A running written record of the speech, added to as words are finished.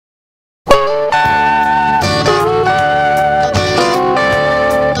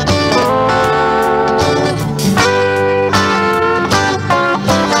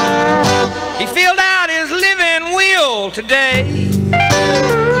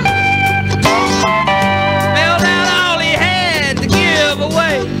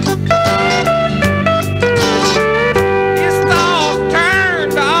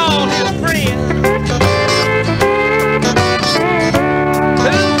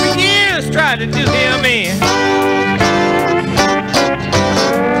tried to do him in.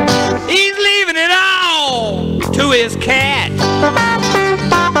 He's leaving it all to his cat.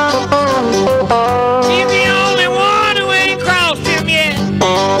 He's the only one who ain't crossed him yet.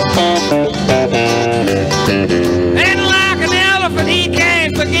 And like an elephant he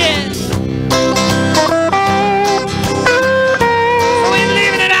can't forget. So he's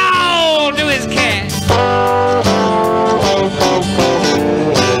leaving it all to his cat.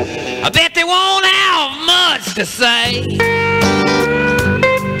 I bet they won't have much to say.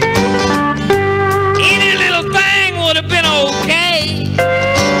 Any little thing would have been okay.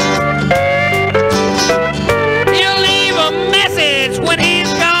 He'll leave a message when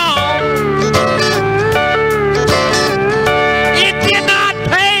he's gone. It did not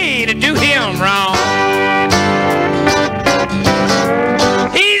pay to do him wrong.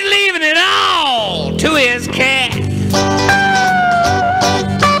 He's leaving it all to his cat.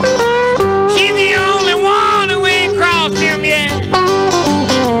 She's the only one who ain't crossed him yet.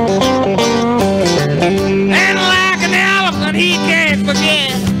 And like an elephant he can't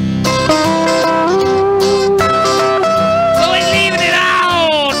forget. So he's leaving it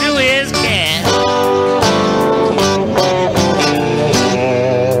all to his cat.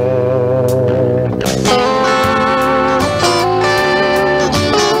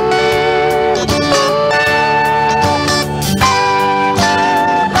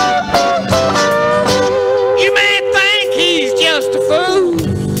 You may think he's just a fool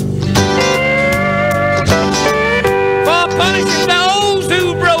for punishing those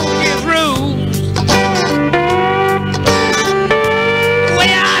who broke his rules. The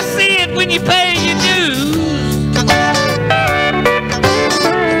way I see it, when you pay your dues,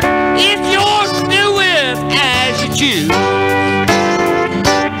 it's yours to do with as you choose.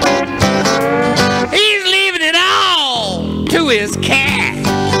 He's leaving it all to his cat.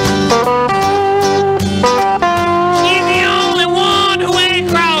 She's the only one who ain't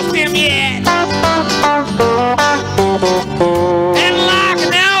crossed him yet. And like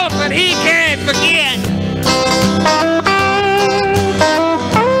an elephant he can't forget.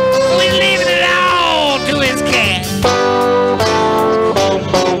 So he's leaving it all to his cat.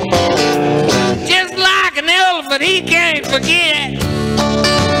 Just like an elephant he can't forget.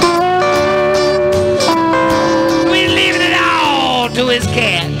 So he's leaving it all to his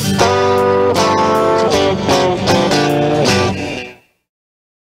cat.